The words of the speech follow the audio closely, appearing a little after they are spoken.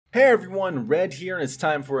Hey everyone, Red here, and it's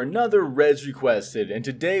time for another Reds Requested, and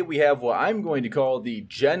today we have what I'm going to call the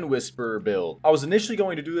Gen Whisperer build. I was initially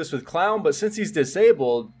going to do this with Clown, but since he's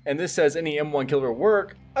disabled, and this says any M1 killer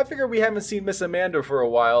work, I figured we haven't seen Miss Amanda for a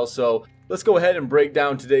while, so let's go ahead and break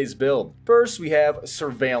down today's build. First, we have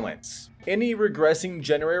Surveillance. Any regressing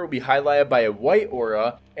generator will be highlighted by a white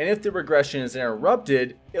aura, and if the regression is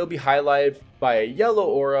interrupted, it'll be highlighted by a yellow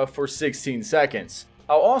aura for 16 seconds.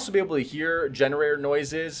 I'll also be able to hear generator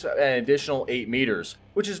noises at an additional 8 meters,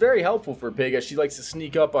 which is very helpful for Pig as she likes to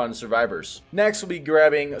sneak up on survivors. Next, we'll be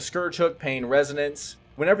grabbing Scourge Hook Pain Resonance.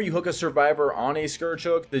 Whenever you hook a survivor on a Scourge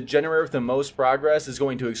Hook, the generator with the most progress is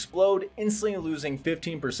going to explode, instantly losing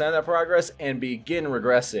 15% of that progress and begin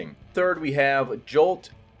regressing. Third, we have Jolt.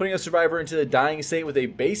 Putting a survivor into the dying state with a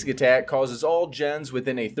basic attack causes all gens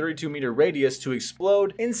within a 32-meter radius to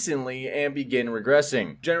explode instantly and begin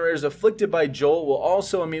regressing. Generators afflicted by Jolt will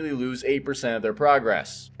also immediately lose 8% of their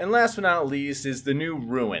progress. And last but not least is the new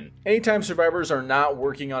Ruin. Anytime survivors are not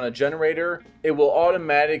working on a generator, it will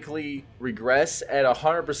automatically regress at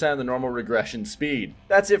 100% of the normal regression speed.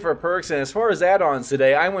 That's it for perks, and as far as add-ons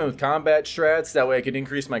today, I went with combat strats, that way I could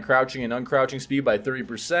increase my crouching and uncrouching speed by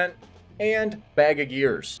 30%. And Bag of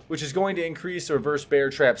Gears, which is going to increase the reverse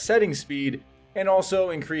bear trap setting speed and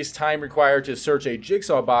also increase time required to search a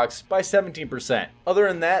jigsaw box by 17%. Other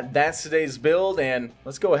than that, that's today's build, and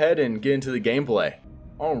let's go ahead and get into the gameplay.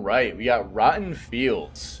 Alright, we got Rotten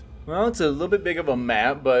Fields. Well, it's a little bit big of a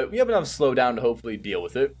map, but we have enough slowdown to hopefully deal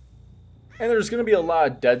with it. And there's going to be a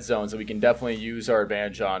lot of dead zones that we can definitely use our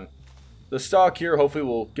advantage on. The stock here hopefully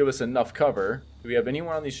will give us enough cover. Do we have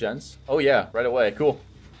anyone on these gens? Oh yeah, right away, cool.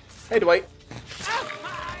 Hey, Dwight.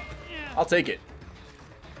 I'll take it.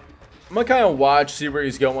 I'm gonna kind of watch, see where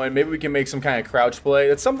he's going. Maybe we can make some kind of crouch play.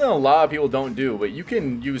 That's something a lot of people don't do, but you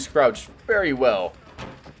can use crouch very well.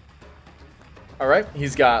 Alright,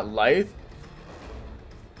 he's got Lithe.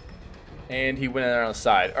 And he went in there on the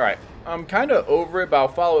side. Alright, I'm kind of over it, but I'll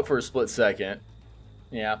follow it for a split second.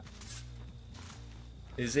 Yeah.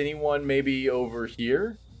 Is anyone maybe over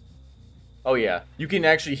here? Oh yeah, you can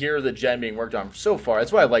actually hear the gen being worked on so far.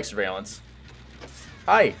 That's why I like Surveillance.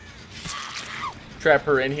 Hi. Trap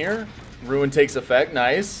her in here. Ruin takes effect.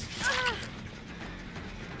 Nice.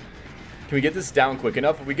 Can we get this down quick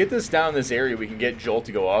enough? If we get this down in this area, we can get Jolt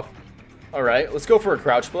to go off. Alright, let's go for a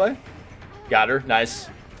crouch play. Got her. Nice.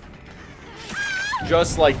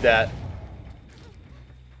 Just like that.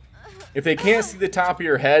 If they can't see the top of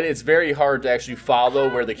your head, it's very hard to actually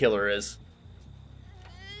follow where the killer is.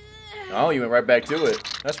 Oh, you went right back to it.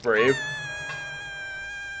 That's brave.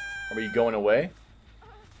 Are we going away?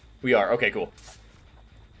 We are. Okay, cool.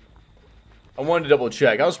 I wanted to double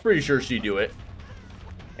check. I was pretty sure she'd do it.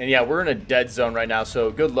 And yeah, we're in a dead zone right now,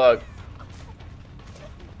 so good luck.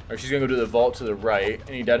 Alright, she's going to go to the vault to the right.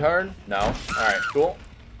 Any dead hard? No. Alright, cool.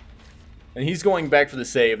 And he's going back for the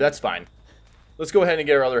save. That's fine. Let's go ahead and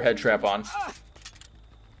get our other head trap on.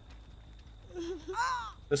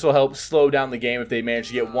 This will help slow down the game if they manage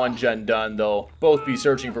to get one gen done. They'll both be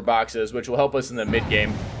searching for boxes, which will help us in the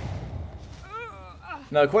mid-game.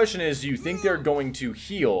 Now the question is, do you think they're going to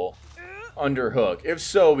heal under hook? If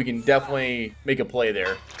so, we can definitely make a play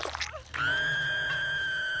there.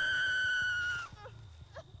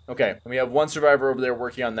 Okay, and we have one survivor over there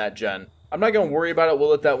working on that gen. I'm not going to worry about it. We'll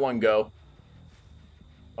let that one go.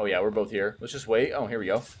 Oh yeah, we're both here. Let's just wait. Oh, here we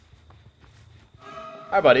go.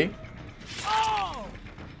 Hi, buddy.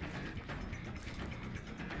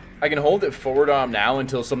 I can hold it forward on him now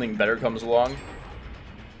until something better comes along.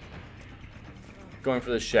 Going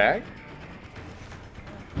for the shack.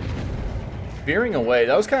 Veering away.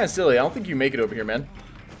 That was kind of silly. I don't think you make it over here, man.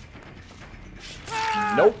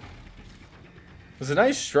 Nope. It was a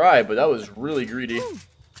nice stride, but that was really greedy.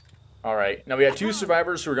 Alright. Now we have two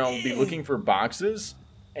survivors who are going to be looking for boxes.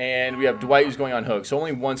 And we have Dwight who's going on hook. So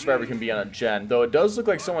only one survivor can be on a gen. Though it does look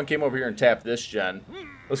like someone came over here and tapped this gen.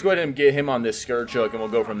 Let's go ahead and get him on this Scourge Hook and we'll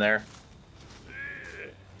go from there.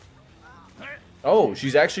 Oh,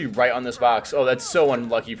 she's actually right on this box. Oh, that's so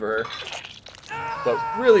unlucky for her. But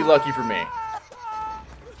really lucky for me.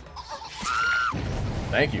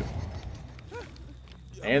 Thank you.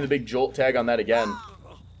 And the big Jolt tag on that again.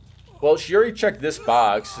 Well, she already checked this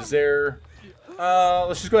box. Is there...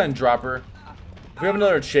 let's just go ahead and drop her. If we have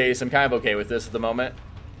another chase, I'm kind of okay with this at the moment.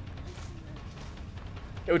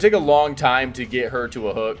 It would take a long time to get her to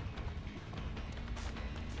a hook.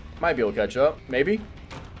 Might be able to catch up. Maybe.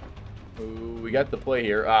 Ooh, we got the play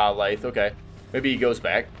here. Ah, Lithe. Okay. Maybe he goes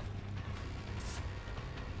back.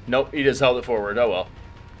 Nope, he just held it forward. Oh well.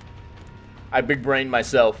 I big brained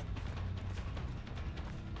myself.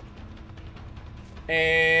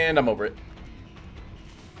 And I'm over it.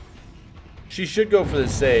 She should go for the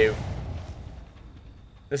save.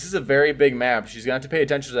 This is a very big map. She's going to have to pay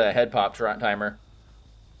attention to that head pop timer.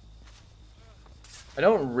 I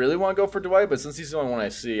don't really want to go for Dwight, but since he's the only one I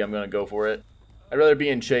see, I'm going to go for it. I'd rather be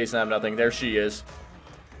in chase and have nothing. There she is.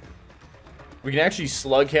 We can actually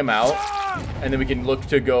slug him out, and then we can look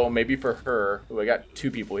to go maybe for her. Ooh, I got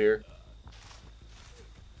 2 people here.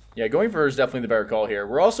 Yeah, going for her is definitely the better call here.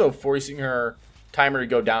 We're also forcing her timer to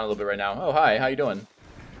go down a little bit right now. Oh, hi. How you doing?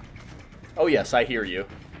 Oh, yes, I hear you.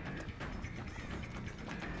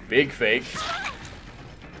 Big fake.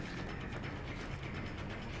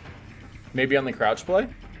 Maybe on the crouch play?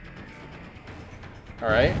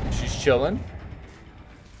 Alright, she's chilling.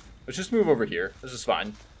 Let's just move over here. This is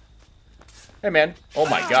fine. Hey, man. Oh,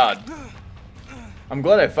 my God. I'm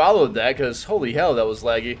glad I followed that, because holy hell, that was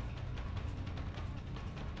laggy.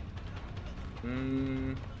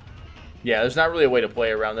 Yeah, there's not really a way to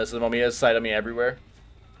play around this at the moment. He has sight on me everywhere.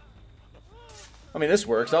 I mean, this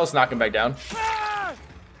works. I'll just knock him back down.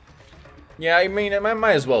 Yeah, I mean, I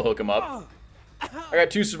might as well hook him up. I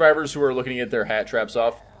got 2 survivors who are looking to get their hat traps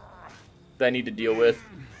off that I need to deal with.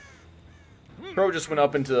 Pro just went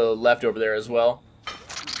up into the left over there as well.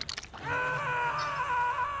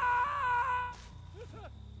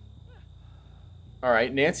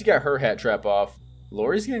 Alright, Nancy got her hat trap off.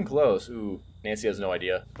 Lori's getting close. Ooh, Nancy has no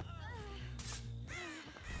idea.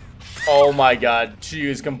 Oh my god, she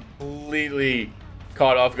is completely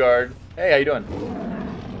caught off guard. Hey, how you doing?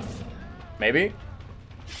 Maybe?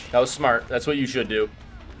 That was smart. That's what you should do.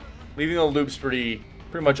 Leaving the loop's pretty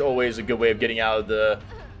much always a good way of getting out of the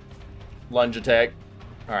lunge attack.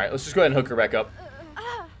 Alright, let's just go ahead and hook her back up.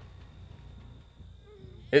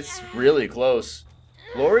 It's really close.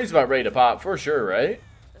 Lori's about ready to pop for sure, right?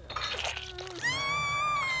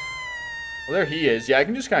 Well, there he is. Yeah, I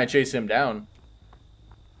can just kind of chase him down.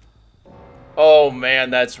 Oh, man,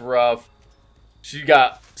 that's rough. She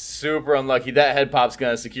got super unlucky. That head pop's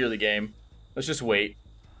going to secure the game. Let's just wait.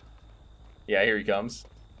 Yeah, here he comes.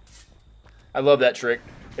 I love that trick.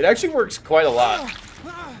 It actually works quite a lot.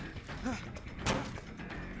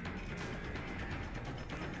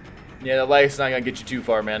 Yeah, the light's not going to get you too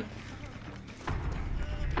far, man.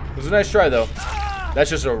 It was a nice try, though. That's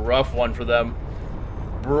just a rough one for them.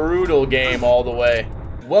 Brutal game all the way.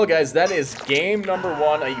 Well, guys, that is game number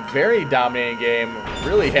 1. A very dominating game.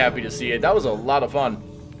 Really happy to see it. That was a lot of fun.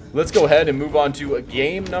 Let's go ahead and move on to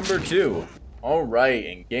game number 2. All right,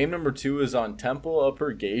 and game number 2 is on Temple of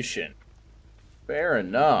Purgation. Fair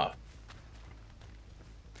enough.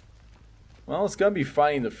 Well, it's going to be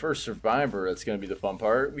finding the first survivor. That's going to be the fun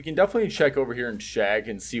part. We can definitely check over here in Shack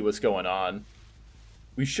and see what's going on.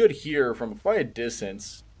 We should hear from quite a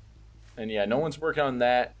distance. And yeah, no one's working on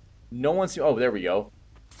that. No one's... Oh, there we go.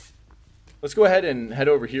 Let's go ahead and head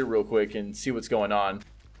over here real quick and see what's going on.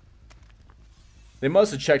 They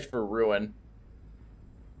must have checked for Ruin.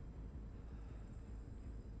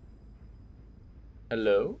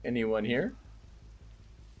 Hello? Anyone here?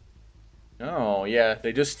 Oh, yeah.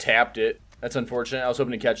 They just tapped it. That's unfortunate. I was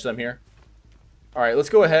hoping to catch them here. Alright, let's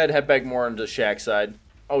go ahead, head back more into Shack side.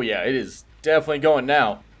 Oh, yeah. It is definitely going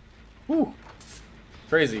now. Whew.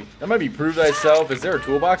 Crazy. That might be prove thyself. Is there a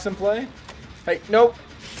toolbox in play? Hey, nope.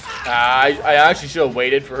 I actually should have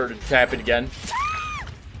waited for her to tap it again.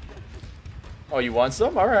 Oh, you want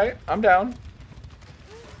some? Alright. I'm down.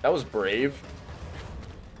 That was brave.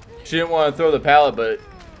 She didn't want to throw the pallet, but...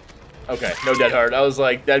 Okay, no dead heart. I was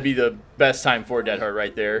like, that'd be the best time for a dead heart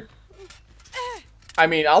right there. I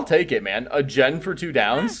mean, I'll take it, man. A gen for 2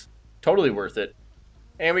 downs? Totally worth it.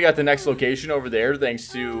 And we got the next location over there, thanks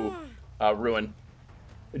to Ruin.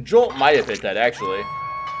 Jolt might have hit that, actually.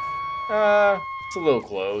 It's a little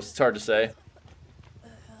close. It's hard to say.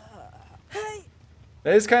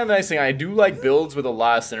 That is kind of a nice thing. I do like builds with a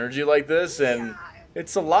lot of synergy like this, and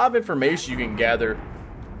it's a lot of information you can gather.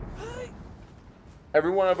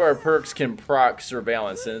 Every one of our perks can proc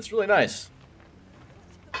surveillance, and it's really nice.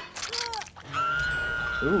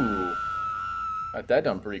 Ooh. Got that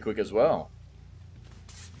done pretty quick as well.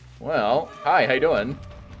 Well, hi, how you doing?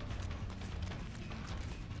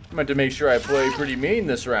 I meant to make sure I play pretty mean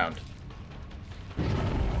this round.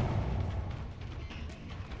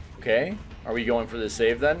 Okay, are we going for the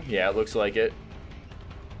save then? Yeah, it looks like it.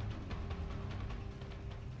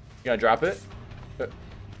 You gonna drop it?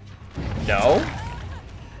 No?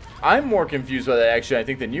 I'm more confused by that actually, I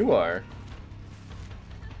think, than you are.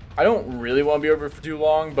 I don't really want to be over for too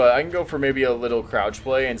long, but I can go for maybe a little crouch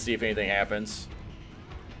play and see if anything happens.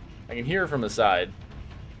 I can hear her from the side.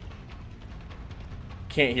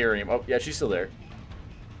 Can't hear her anymore. Oh, yeah, she's still there.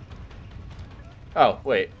 Oh,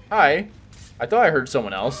 wait. Hi. I thought I heard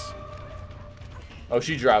someone else. Oh,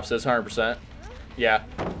 she drops this 100%. Yeah.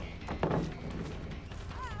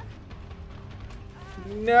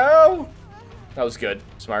 No! That was good.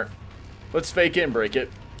 Smart. Let's fake it and break it.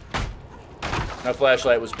 That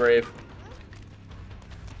flashlight was brave.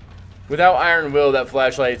 Without Iron Will, that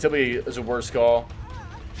flashlight typically is a worse call.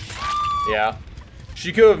 Yeah.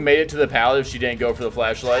 She could have made it to the pallet if she didn't go for the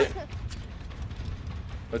flashlight.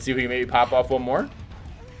 Let's see if we can maybe pop off one more.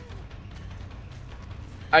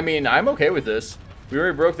 I mean, I'm okay with this. We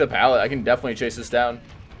already broke the pallet. I can definitely chase this down.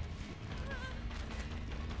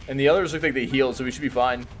 And the others look like they healed, so we should be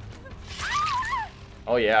fine.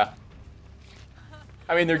 Oh, yeah.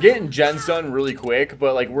 I mean, they're getting gens done really quick,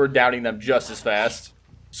 but, like, we're downing them just as fast.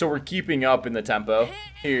 So we're keeping up in the tempo.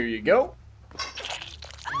 Here you go.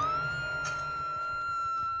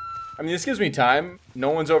 I mean, this gives me time.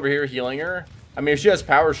 No one's over here healing her. I mean, if she has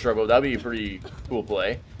power struggle, that'd be a pretty cool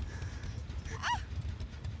play.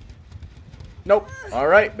 Nope.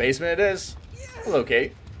 Alright, basement it is. Hello,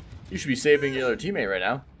 Kate. You should be saving your other teammate right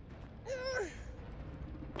now.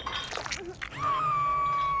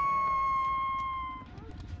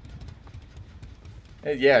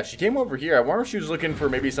 Hey, yeah, she came over here. I wonder if she was looking for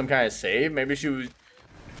maybe some kind of save. Maybe she was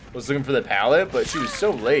looking for the pallet, but she was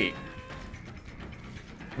so late.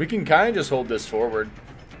 We can kind of just hold this forward.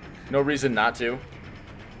 No reason not to.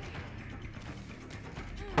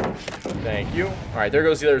 Thank you. Alright, there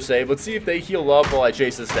goes the other save. Let's see if they heal up while I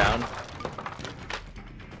chase this down.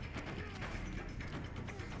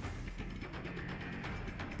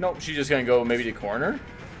 Nope, she's just gonna go maybe to corner.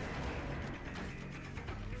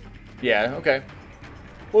 Yeah, okay.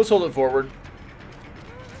 We'll just hold it forward.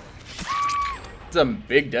 It's a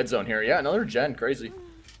big dead zone here. Yeah, another gen. Crazy.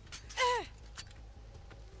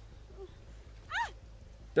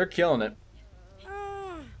 They're killing it.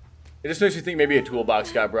 It just makes me think maybe a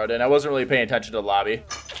toolbox got brought in. I wasn't really paying attention to the lobby.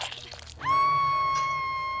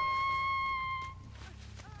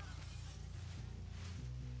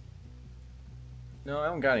 No, I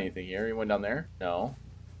haven't got anything here. Anyone down there? No.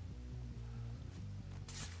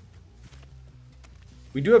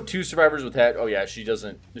 We do have 2 survivors with hat. Oh, yeah, she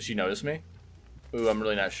doesn't. Does she notice me? Ooh, I'm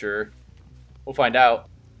really not sure. We'll find out.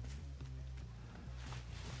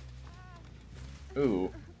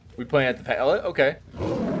 Ooh. We playing at the pallet? Okay.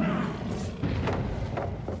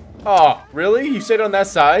 Oh, really? You stayed on that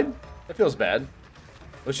side? That feels bad.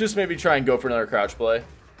 Let's just maybe try and go for another crouch play.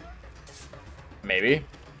 Maybe.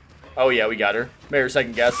 Oh, yeah, we got her. Made her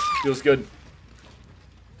second guess. Feels good.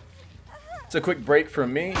 It's a quick break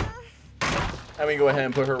from me. And we go ahead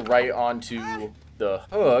and put her right onto the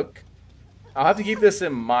hook. I'll have to keep this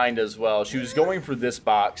in mind as well. She was going for this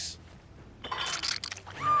box.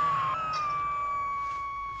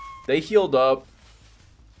 They healed up.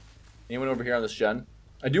 Anyone over here on this gen?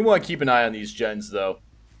 I do want to keep an eye on these gens, though.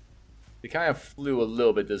 They kind of flew a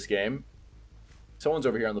little bit this game. Someone's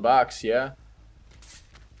over here on the box, yeah.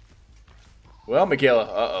 Well, Michaela,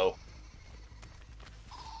 uh-oh.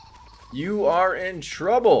 You are in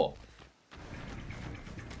trouble.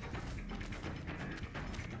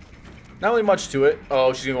 Not really much to it.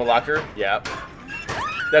 Oh, she's gonna lock her? Yeah.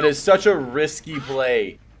 That is such a risky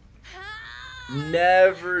play.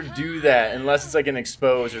 Never do that unless it's like an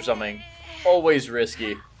expose or something. Always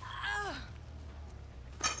risky.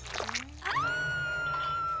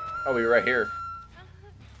 Oh, we were right here.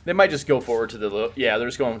 They might just go forward to the hook. Yeah, they're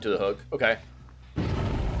just going to the hook. Okay.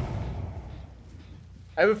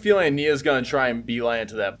 I have a feeling Nia's gonna try and beeline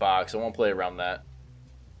into that box. I won't play around that.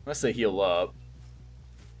 Unless they heal up.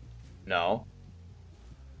 No.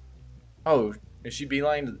 Oh, is she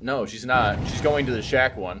beeline? No, she's not. She's going to the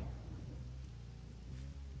shack one.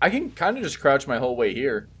 I can kind of just crouch my whole way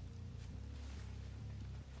here.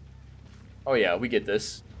 Oh yeah, we get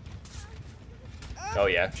this. Oh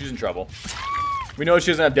yeah, she's in trouble. We know she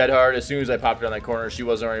doesn't have dead hard. As soon as I popped her on that corner, she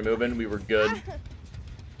wasn't already moving. We were good.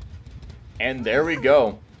 And there we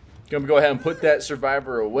go. Gonna go ahead and put that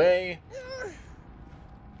survivor away.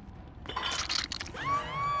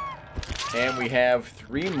 And we have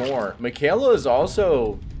 3 more. Michaela is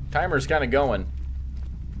also... Timer's kind of going.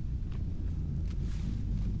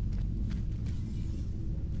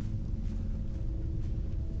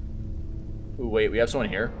 Ooh, wait, we have someone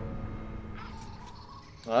here.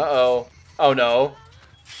 Uh-oh. Oh, no.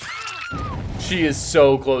 She is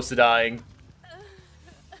so close to dying.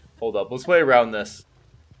 Hold up, let's play around this.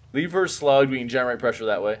 Leave her slugged, we can generate pressure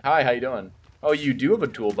that way. Hi, how you doing? Oh, you do have a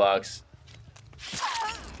toolbox.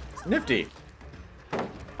 Nifty.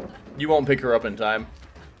 You won't pick her up in time.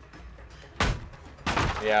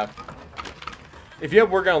 Yeah. If you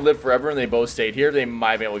have We're Gonna Live Forever and they both stayed here, they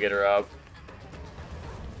might be able to get her up.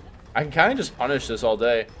 I can kind of just punish this all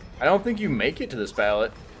day. I don't think you make it to this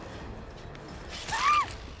pallet.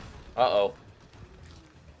 Uh-oh.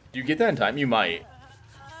 Do you get that in time? You might.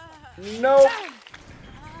 Nope.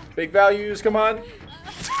 Big values, come on.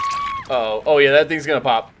 Uh-oh. Oh, yeah, that thing's gonna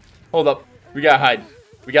pop. Hold up. We gotta hide.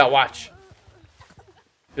 We gotta watch.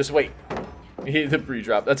 Just wait. Hit the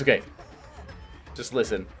pre-drop. That's okay. Just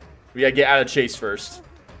listen. We gotta get out of chase first.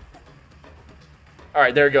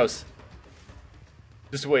 Alright, there it goes.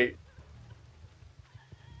 Just wait.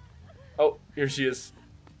 Oh, here she is.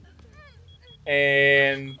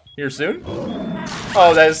 And here soon?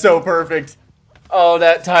 Oh, that is so perfect. Oh,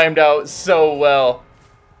 that timed out so well.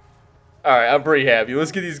 Alright, I'm pretty happy.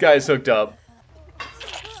 Let's get these guys hooked up.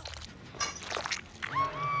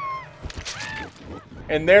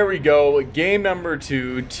 And there we go, game number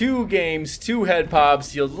 2, 2 games, 2 head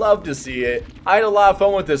pops, you'll love to see it. I had a lot of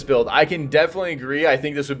fun with this build, I can definitely agree, I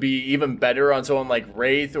think this would be even better on someone like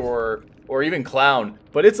Wraith or even Clown.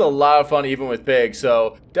 But it's a lot of fun even with Pig,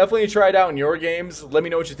 so definitely try it out in your games. Let me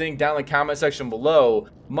know what you think down in the comment section below.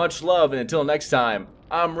 Much love, and until next time,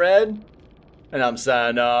 I'm Red, and I'm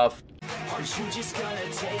signing off. Aren't you just gonna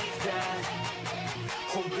take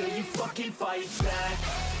that? Or will you fucking fight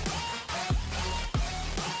back?